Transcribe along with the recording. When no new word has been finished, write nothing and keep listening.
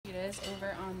cheetahs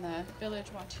over on the village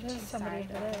Watuchi side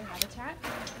of the habitat.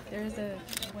 There's a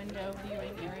window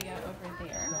viewing area over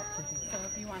there. So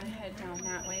if you want to head down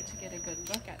that way to get a good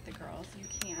look at the girls, you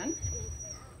can.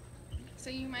 So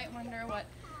you might wonder what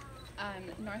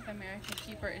North American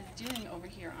keeper is doing over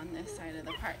here on this side of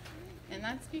the park. And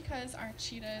that's because our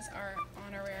cheetahs are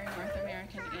honorary North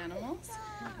American animals.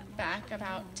 Back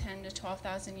about 10 to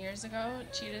 12,000 years ago,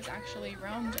 cheetahs actually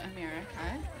roamed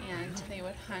America, and they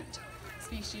would hunt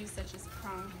species such as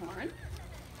pronghorn.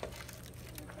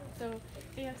 So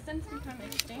they have since become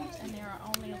extinct, and they are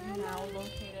only now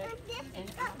located in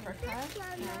Africa,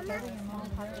 and there's a small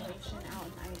population out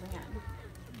in Iran.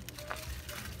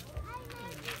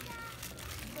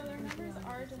 So their numbers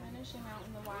are diminishing out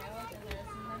in the wild, and there's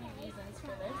many reasons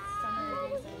for this. Some of the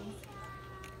reasons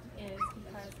is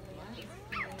because land is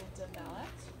being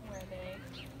developed where they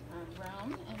roam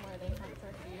and where they hunt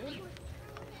for food.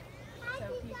 So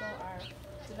people are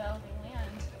developing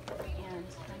land and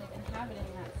kind of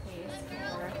inhabiting that space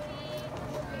for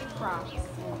crops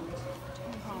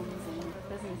and homes and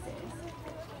businesses.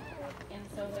 And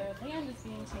so their land is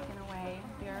being taken away,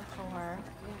 therefore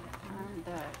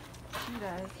the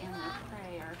cheetahs and their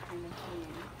prey are kind of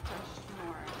being pushed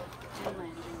more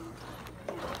inland,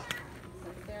 and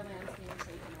since their land's being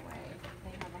taken away,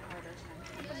 they have a harder time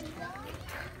coming.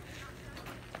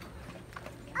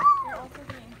 They're also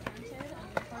being hunted, and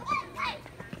unfortunately,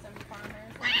 some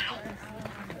farmers who are out in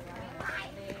Africa,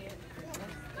 if they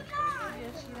see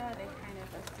a cheetah, they kind of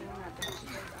assume that the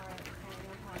cheetahs are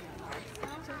preying upon their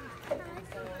livestock, and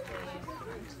so they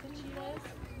hunt the cheetahs.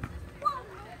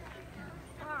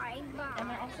 And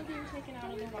they're also being taken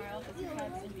out of the wild as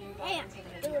pets and being brought into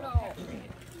the pet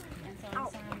trade. And so in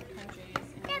some countries,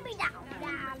 they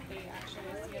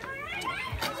actually see it as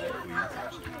tigers and not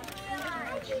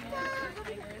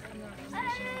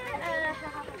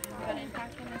but in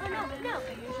fact, in this country,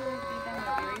 they usually feed them a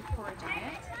very poor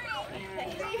diet, and they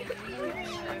usually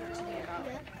live to be about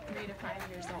 3 to 5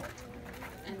 years old.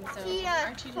 And so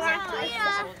our cheetahs are 5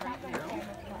 years old right now,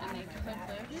 and they could live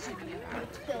to be about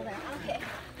 12,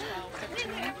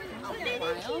 13 out in the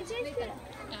wild,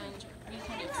 and we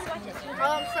can extend their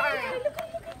I'm sorry.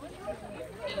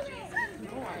 ages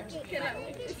more to be about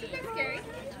 15. Is this scary? Do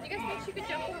you guys think she could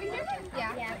jump over here?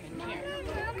 Yeah.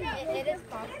 It is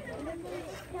possible.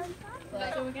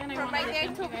 So again, I want to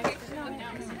thank you guys for filling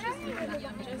out messages because just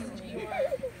your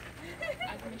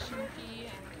admission fee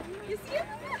and coming and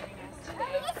visiting us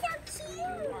today. You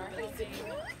are helping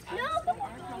us with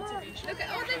our conservation. Look at,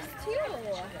 oh, there's 2.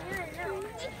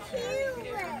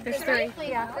 There's 3.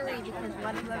 Yeah, 3 because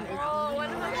one of them is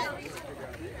eating.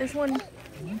 There's one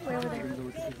way over there.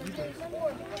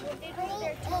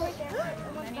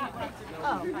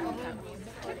 Oh.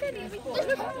 Look at it.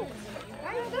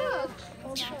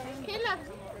 Kayla.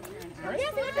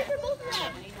 Yes, I got for both of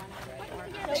them.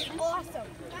 That's awesome.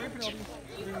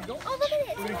 Oh, look at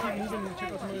it.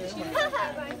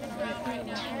 Right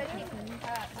now,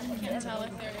 I can't tell if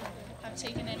they have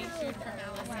taken any food from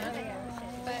Allison,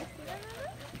 but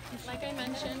like I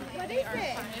mentioned, they are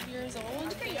 5 years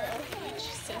old. They are each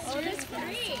sisters. Oh, there's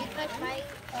 3. That's my,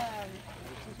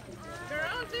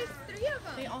 girl, there's 3 of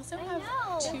them. They also have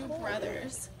 2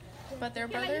 brothers, but their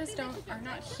brothers are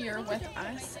not here with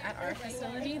us at our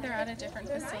facility. They're at a different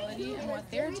facility, and what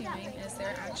they're doing is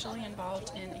they're actually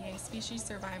involved in a species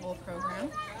survival program.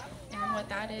 And what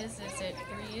that is it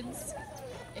breeds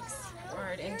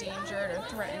endangered or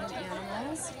threatened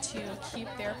animals to keep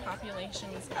their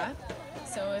populations up.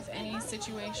 So if any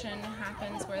situation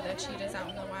happens where the cheetahs out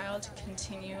in the wild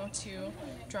continue to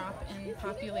drop in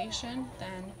population,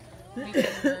 then we can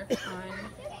work on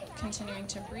continuing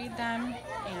to breed them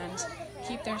and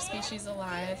keep their species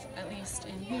alive, at least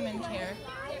in human care,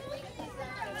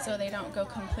 so they don't go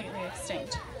completely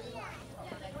extinct.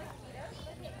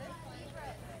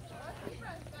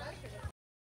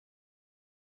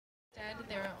 Instead,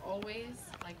 they're always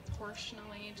like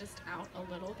portionally just out a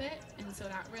little bit, and so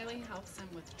that really helps them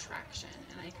with traction.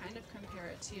 And I kind of compare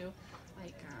it to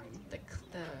like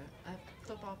the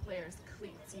football players'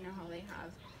 cleats. You know how they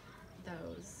have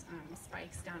those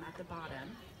spikes down at the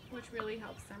bottom, which really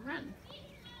helps them run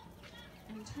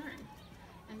and turn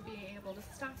and be able to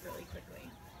stop really quickly.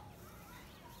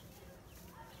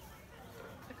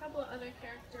 A couple of other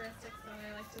characteristics that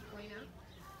I like to point out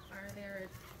are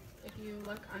if you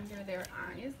look under their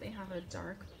eyes, they have a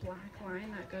dark black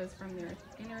line that goes from their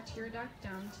inner tear duct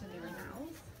down to their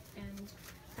mouths, and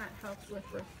that helps with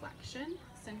reflection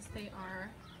since they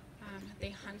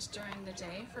hunt during the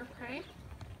day for prey.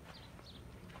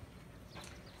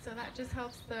 So that just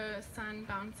helps the sun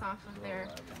bounce off of their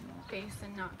face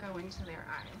and not go into their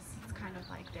eyes. It's kind of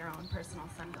like their own personal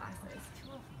sunglasses.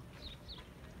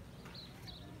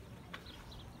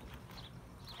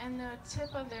 And the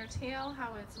tip of their tail,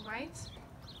 how it's white,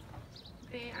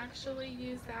 they actually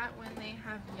use that when they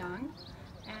have young.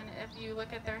 And if you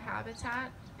look at their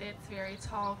habitat, it's very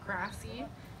tall, grassy.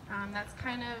 That's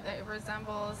kind of, it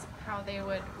resembles how they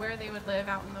would, where they would live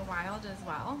out in the wild as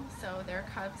well. So their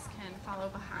cubs can follow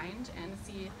behind and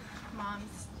see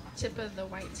mom's tip of the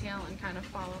white tail and kind of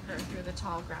follow her through the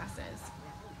tall grasses.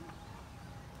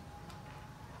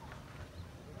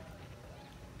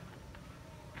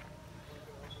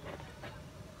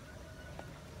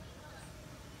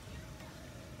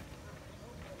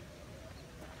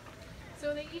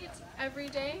 So they eat every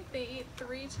day. They eat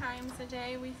 3 times a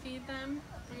day. We feed them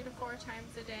 3 to 4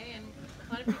 times a day, and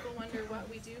a lot of people wonder what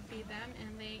we do feed them,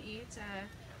 and they eat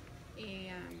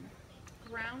a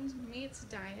ground meat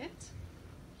diet.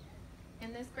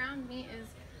 And this ground meat is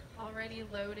already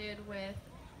loaded with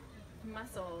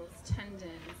muscles, tendons,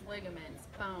 ligaments,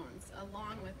 bones,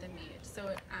 along with the meat. So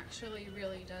it actually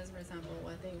really does resemble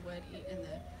what they would eat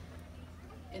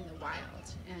in the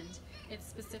wild. And it's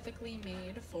specifically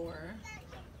made for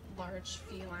large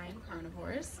feline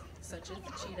carnivores, such as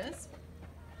the cheetahs.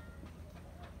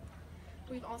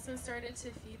 We've also started to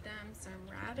feed them some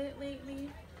rabbit lately,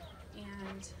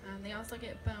 and they also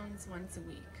get bones once a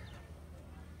week.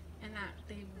 And that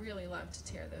they really love to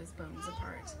tear those bones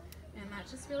apart. And that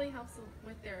just really helps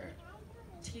with their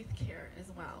teeth care as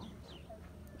well.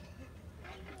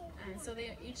 And so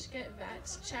they each get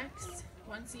vet checks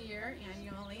once a year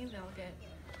annually. They'll get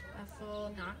a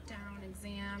full knockdown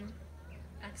exam,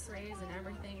 x-rays and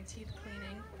everything, teeth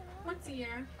cleaning once a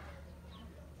year.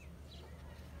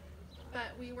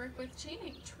 But we work with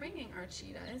training our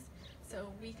cheetahs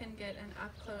so we can get an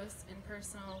up-close and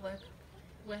personal look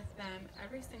with them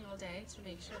every single day to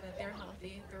make sure that they're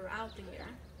healthy throughout the year.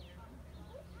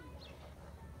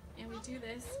 And we do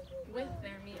this with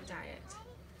their meat diet.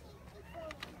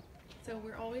 So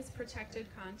we're always protected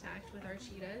contact with our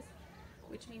cheetahs,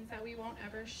 which means that we won't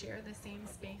ever share the same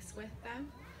space with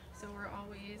them. So we're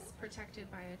always protected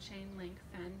by a chain link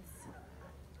fence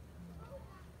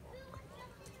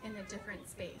in a different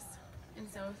space. And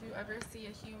so if you ever see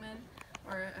a human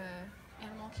or an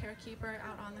animal carekeeper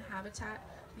out on the habitat,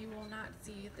 you will not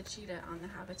see the cheetah on the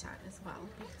habitat as well.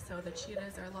 So the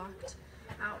cheetahs are locked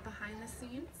out behind the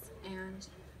scenes, and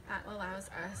that allows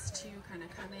us to kind of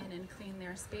come in and clean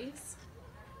their space,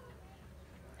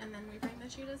 and then we bring the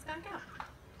cheetahs back out.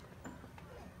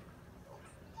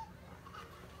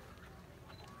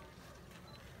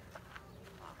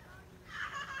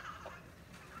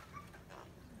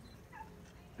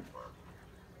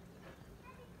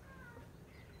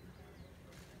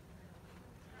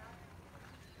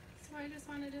 So I just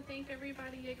wanted to thank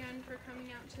everybody again for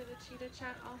coming out to the Cheetah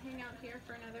Chat. I'll hang out here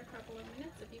for another couple of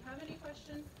minutes. If you have any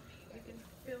questions, you can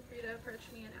feel free to approach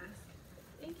me and ask.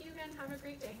 Thank you again. Have a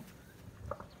great day.